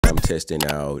I'm testing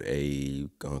out a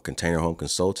container home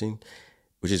consulting,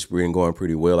 which has been going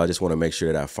pretty well. I just want to make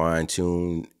sure that I fine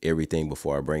tune everything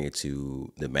before I bring it to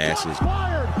the masses. Shots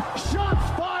fired!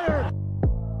 Shots fired!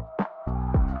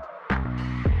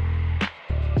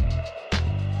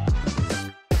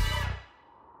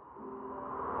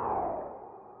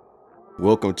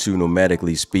 Welcome to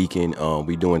Nomadically Speaking.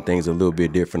 We doing things a little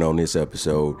bit different on this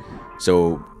episode.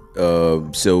 So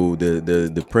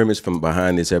the premise from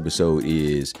behind this episode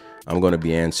is I'm going to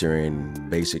be answering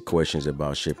basic questions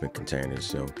about shipping containers.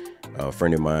 So a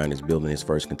friend of mine is building his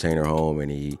first container home,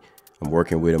 and I'm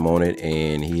working with him on it,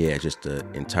 and he had just an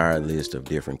entire list of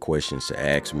different questions to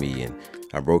ask me, and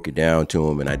I broke it down to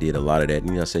him, and I did a lot of that.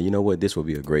 And I said, you know what, this will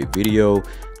be a great video,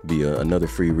 be another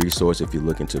free resource if you're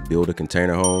looking to build a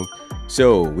container home.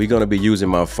 So we're going to be using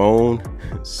my phone.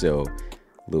 So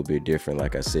a little bit different,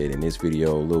 like I said, in this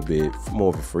video, a little bit more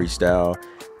of a freestyle.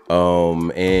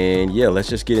 And yeah, let's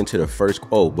just get into the first.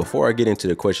 Oh, before I get into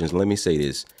the questions, let me say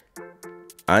this.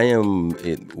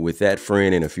 With that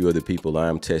friend and a few other people,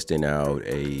 I'm testing out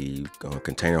a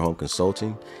container home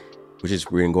consulting, which has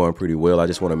been going pretty well. I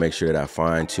just want to make sure that I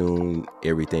fine tune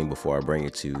everything before I bring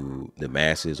it to the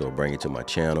masses or bring it to my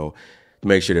channel, to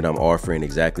make sure that I'm offering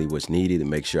exactly what's needed, to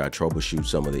make sure I troubleshoot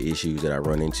some of the issues that I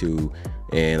run into.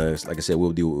 And like I said,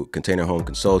 we'll do container home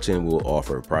consulting. We'll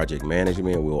offer project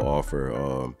management. We'll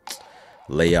offer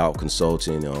layout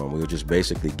consulting. We'll just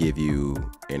basically give you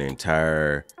an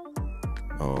entire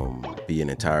be an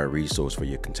entire resource for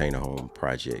your container home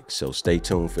project. So stay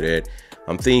tuned for that.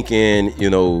 I'm thinking,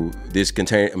 this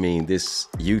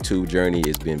YouTube journey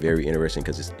has been very interesting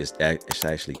because it's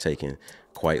actually taking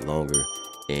quite longer,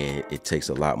 and it takes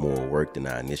a lot more work than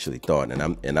I initially thought.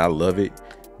 And I love it,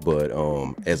 but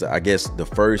as I guess the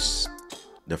first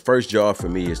job for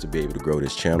me is to be able to grow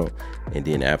this channel, and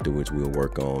then afterwards we'll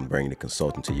work on bringing the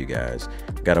consulting to you guys.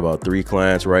 Got about 3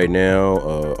 clients right now,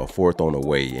 a 4th on the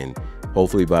way, and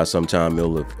hopefully by sometime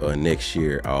middle of next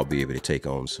year I'll be able to take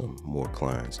on some more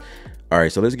clients. All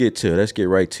right, so let's get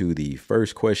right to the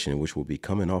first question, which will be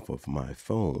coming off of my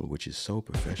phone, which is so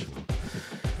professional.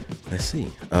 Let's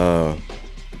see.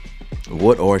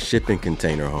 What are shipping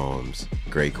container homes?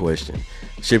 Great question.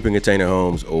 Shipping container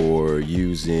homes, or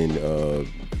using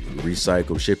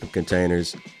recycled shipping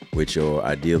containers, which are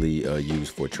ideally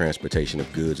used for transportation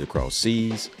of goods across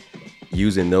seas.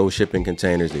 Using those shipping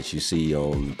containers that you see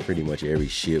on pretty much every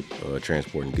ship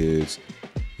transporting goods,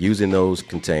 using those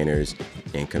containers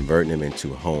and converting them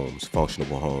into homes,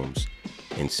 functional homes.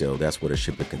 And so that's what a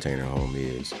shipping container home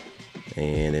is.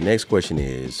 And the next question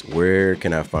is, where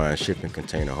can I find shipping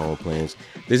container home plans?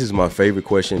 This is my favorite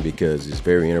question because it's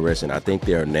very interesting. I think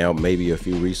there are now maybe a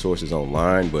few resources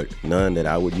online, but none that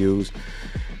I would use.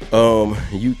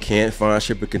 You can't find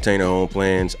shipping container home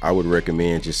plans. I would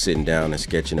recommend just sitting down and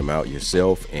sketching them out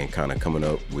yourself and kind of coming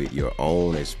up with your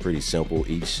own. It's pretty simple.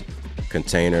 Each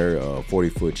container,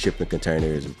 40-foot shipping container,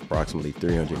 is approximately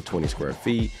 320 square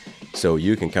feet. So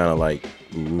you can kind of like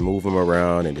move them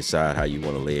around and decide how you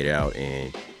want to lay it out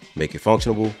and make it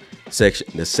functional.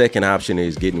 The second option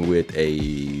is getting with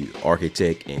a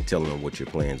architect and telling them what your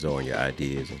plans are and your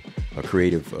ideas. And a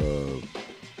creative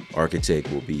architect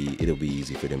it'll be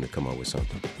easy for them to come up with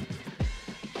something.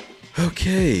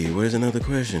 Okay, where's another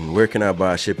question? Where can I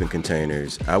buy shipping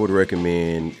containers? I would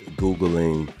recommend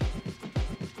Googling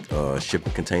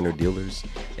shipping container dealers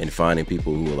and finding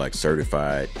people who are like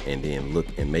certified, and then look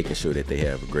and making sure that they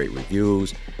have great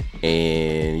reviews,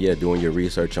 and yeah, doing your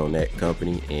research on that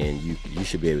company, and you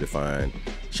should be able to find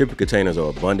shipping containers are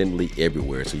abundantly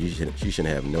everywhere, so you should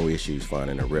have no issues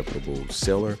finding a reputable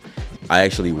seller. I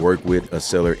actually work with a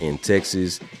seller in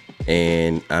Texas,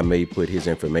 and I may put his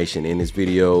information in this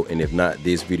video, and if not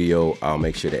this video, I'll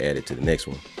make sure to add it to the next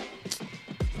one.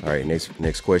 All right,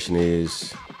 next question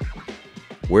is,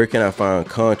 where can I find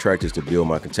contractors to build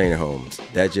my container homes?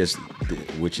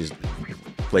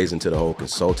 Plays into the whole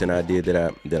consulting idea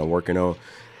that I'm working on.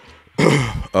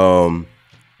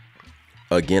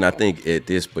 Again, I think at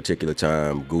this particular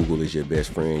time, Google is your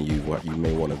best friend. You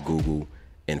may want to Google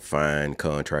and find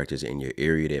contractors in your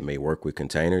area that may work with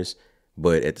containers,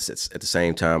 but at the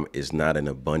same time, it's not an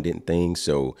abundant thing.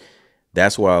 So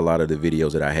that's why a lot of the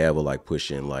videos that I have are like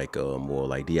pushing like more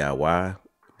like DIY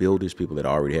builders, people that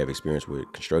already have experience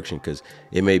with construction, because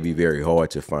it may be very hard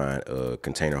to find a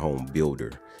container home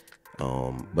builder.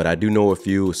 But I do know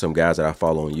some guys that I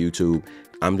follow on YouTube.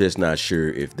 I'm just not sure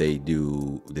if they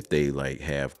like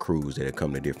have crews that have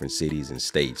come to different cities and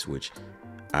states, which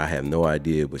I have no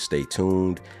idea, but stay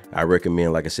tuned. I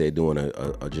recommend, like I said, doing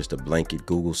just a blanket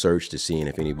Google search to seeing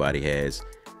if anybody has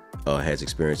has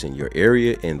experience in your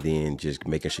area, and then just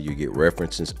making sure you get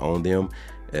references on them.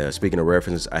 Speaking of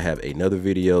references, I have another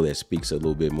video that speaks a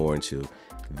little bit more into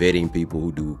vetting people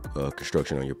who do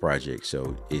construction on your project.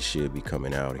 So it should be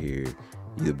coming out here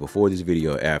either before this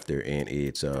video or after, and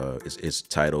it's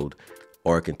titled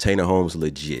 "Are Container Homes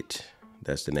Legit?"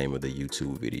 That's the name of the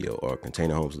YouTube video, "Are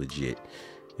Container Homes Legit?"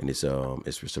 And it's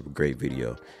just a great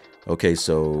video. Okay,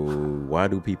 so why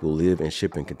do people live and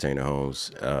ship in container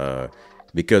homes?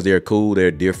 Because they're cool, they're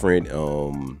different,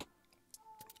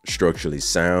 structurally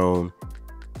sound,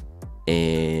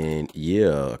 and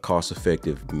yeah, a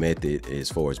cost-effective method as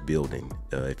far as building,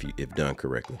 if done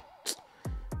correctly.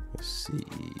 Let's see,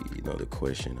 another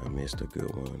question. I missed a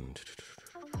good one.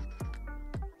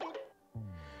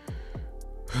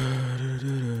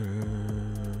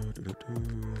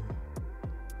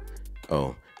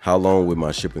 Oh, how long would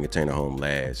my shipping container home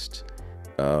last?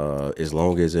 As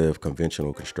long as a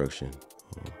conventional construction.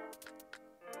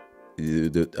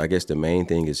 I guess the main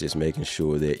thing is just making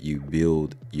sure that you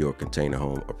build your container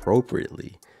home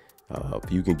appropriately.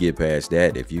 If you can get past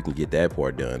that, if you can get that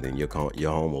part done, then your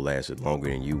home will last longer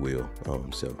than you will.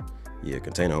 So yeah,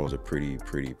 container homes are pretty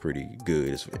good.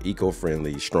 It's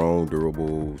eco-friendly, strong,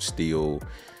 durable steel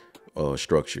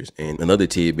structures. And another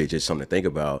tidbit, just something to think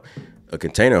about, a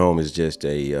container home is just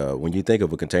when you think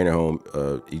of a container home,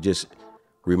 you just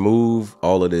remove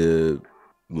all of the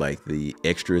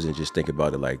extras and just think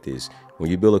about it like this.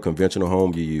 When you build a conventional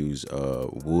home, you use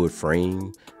wood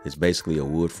frame. It's basically a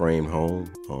wood frame home,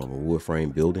 a wood frame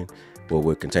building. But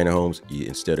with container homes,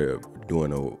 instead of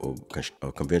doing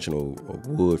a conventional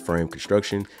wood frame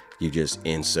construction, you just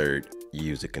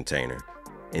use a container.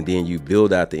 And then you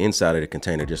build out the inside of the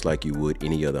container just like you would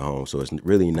any other home. So it's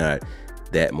really not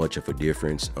that much of a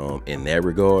difference in that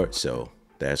regard. So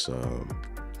that's a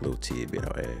little tidbit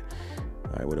I'll add.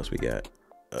 All right, what else we got?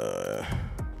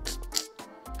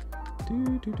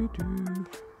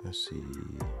 Let's see.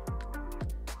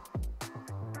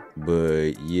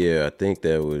 But yeah, I think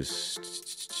that was.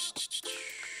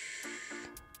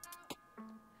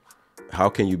 How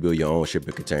can you build your own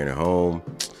shipping container home?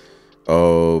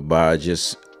 By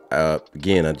just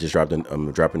again,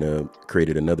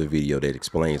 created another video that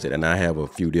explains it, and I have a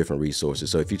few different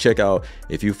resources. So if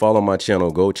you follow my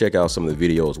channel, go check out some of the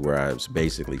videos where I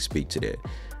basically speak to that.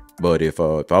 But if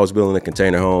I was building a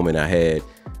container home and I had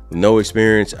no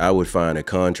experience, I would find a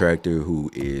contractor who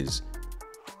is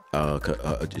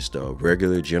just a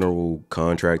regular general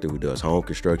contractor who does home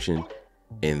construction,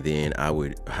 and then I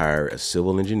would hire a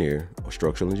civil engineer or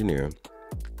structural engineer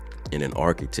and an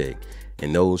architect,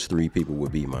 and those three people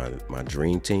would be my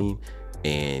dream team.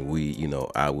 And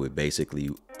I would basically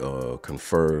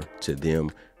confer to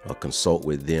them, consult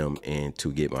with them, and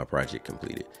to get my project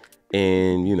completed.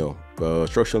 And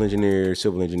structural engineer,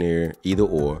 civil engineer, either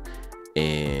or,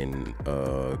 and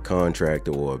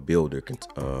contractor or a builder,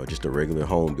 just a regular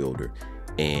home builder,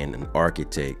 and an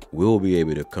architect will be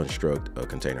able to construct a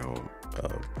container home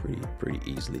pretty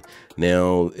easily.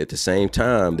 Now, at the same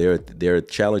time, there are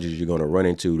challenges you're going to run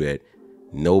into that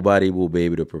nobody will be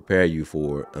able to prepare you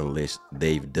for unless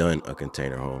they've done a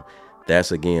container home.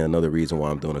 That's again another reason why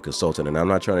I'm doing a consultant. And I'm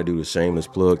not trying to do the shameless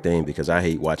plug thing, because I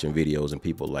hate watching videos and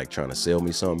people like trying to sell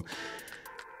me something.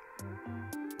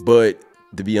 But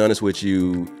to be honest with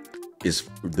you,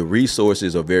 the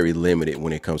resources are very limited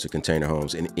when it comes to container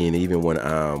homes. And even when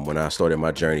I started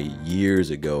my journey years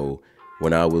ago,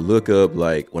 when I would look up,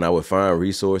 when I would find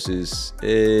resources,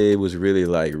 it was really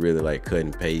like cut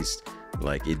and paste.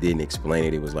 Like, it didn't explain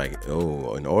it. It was like,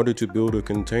 oh, in order to build a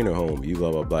container home, you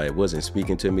blah blah blah. It wasn't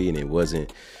speaking to me, and it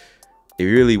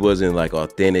really wasn't like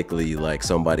authentically like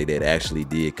somebody that actually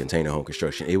did container home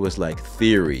construction. It was like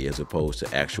theory as opposed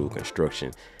to actual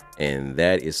construction. And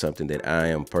that is something that I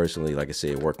am personally, like I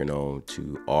said, working on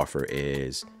to offer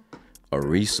as a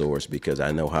resource, because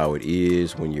I know how it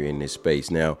is when you're in this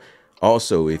space. Now,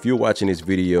 also, if you're watching this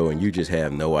video and you just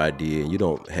have no idea and you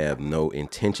don't have no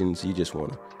intentions, you just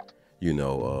want to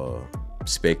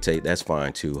spectate, that's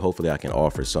fine too. Hopefully I can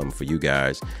offer something for you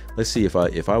guys. Let's see, if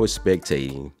I was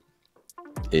spectating,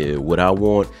 would I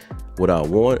want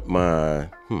my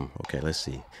okay, let's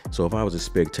see. So if I was a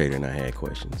spectator and I had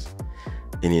questions,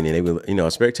 and then they would, a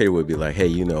spectator would be like, hey,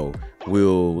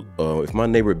 if my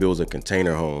neighbor builds a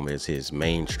container home as his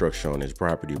main structure on his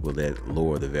property, will that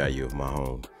lower the value of my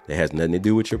home? That has nothing to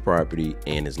do with your property,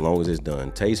 and as long as it's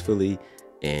done tastefully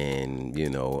and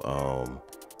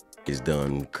is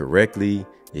done correctly,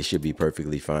 it should be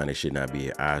perfectly fine. It should not be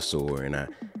an eyesore. And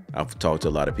I've talked to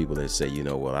a lot of people that say, you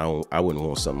know, well, I wouldn't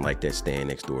want something like that staying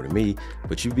next door to me.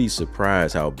 But you'd be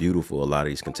surprised how beautiful a lot of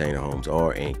these container homes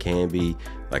are and can be.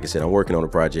 Like I said, I'm working on a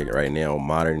project right now,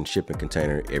 modern shipping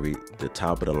container, the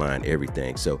top of the line,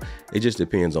 everything. So it just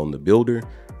depends on the builder.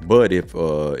 But if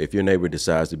your neighbor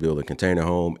decides to build a container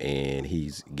home and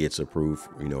he gets approved,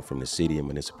 you know, from the city and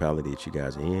municipality that you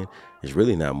guys are in, there's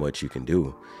really not much you can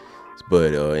do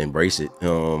but embrace it.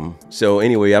 So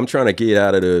anyway, I'm trying to get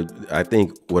out of I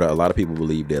think what a lot of people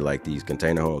believe that like these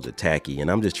container homes are tacky, and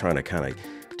I'm just trying to kind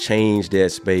of change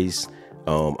that space.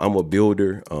 I'm a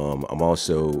builder. I'm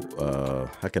also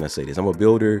how can I say this? I'm a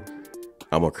builder.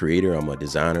 I'm a creator. I'm a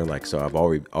designer. Like, so I've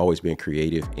always been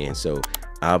creative, and so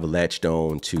I've latched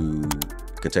on to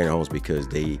container homes because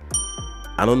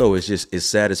I don't know, it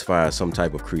satisfies some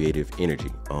type of creative energy.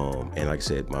 And like I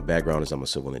said, my background is I'm a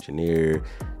civil engineer.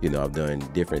 You know, I've done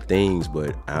different things,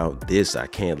 but I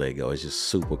can't let go. It's just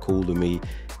super cool to me.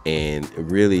 And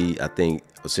really, I think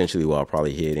essentially what I'll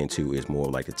probably head into is more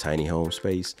like a tiny home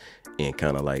space and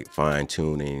kind of like fine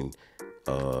tuning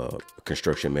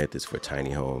construction methods for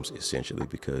tiny homes, essentially,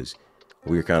 because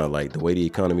we're kind of like the way the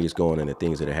economy is going and the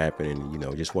things that are happening, you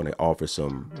know, just want to offer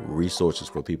some resources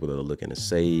for people that are looking to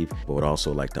save, but would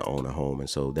also like to own a home. And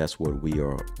so that's what we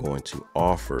are going to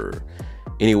offer.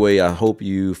 Anyway, I hope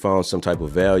you found some type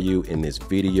of value in this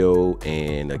video.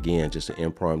 And again, just an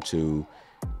impromptu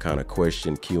kind of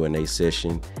question Q&A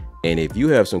session. And if you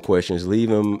have some questions, leave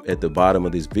them at the bottom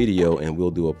of this video and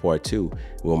we'll do a part 2.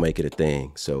 We'll make it a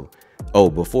thing. So,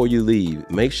 before you leave,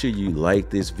 make sure you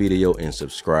like this video and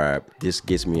subscribe. This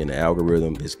gets me in the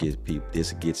algorithm. This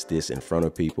gets this in front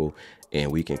of people,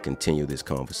 and we can continue this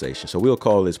conversation. So we'll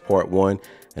call this part 1,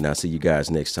 and I'll see you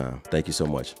guys next time. Thank you so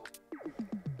much.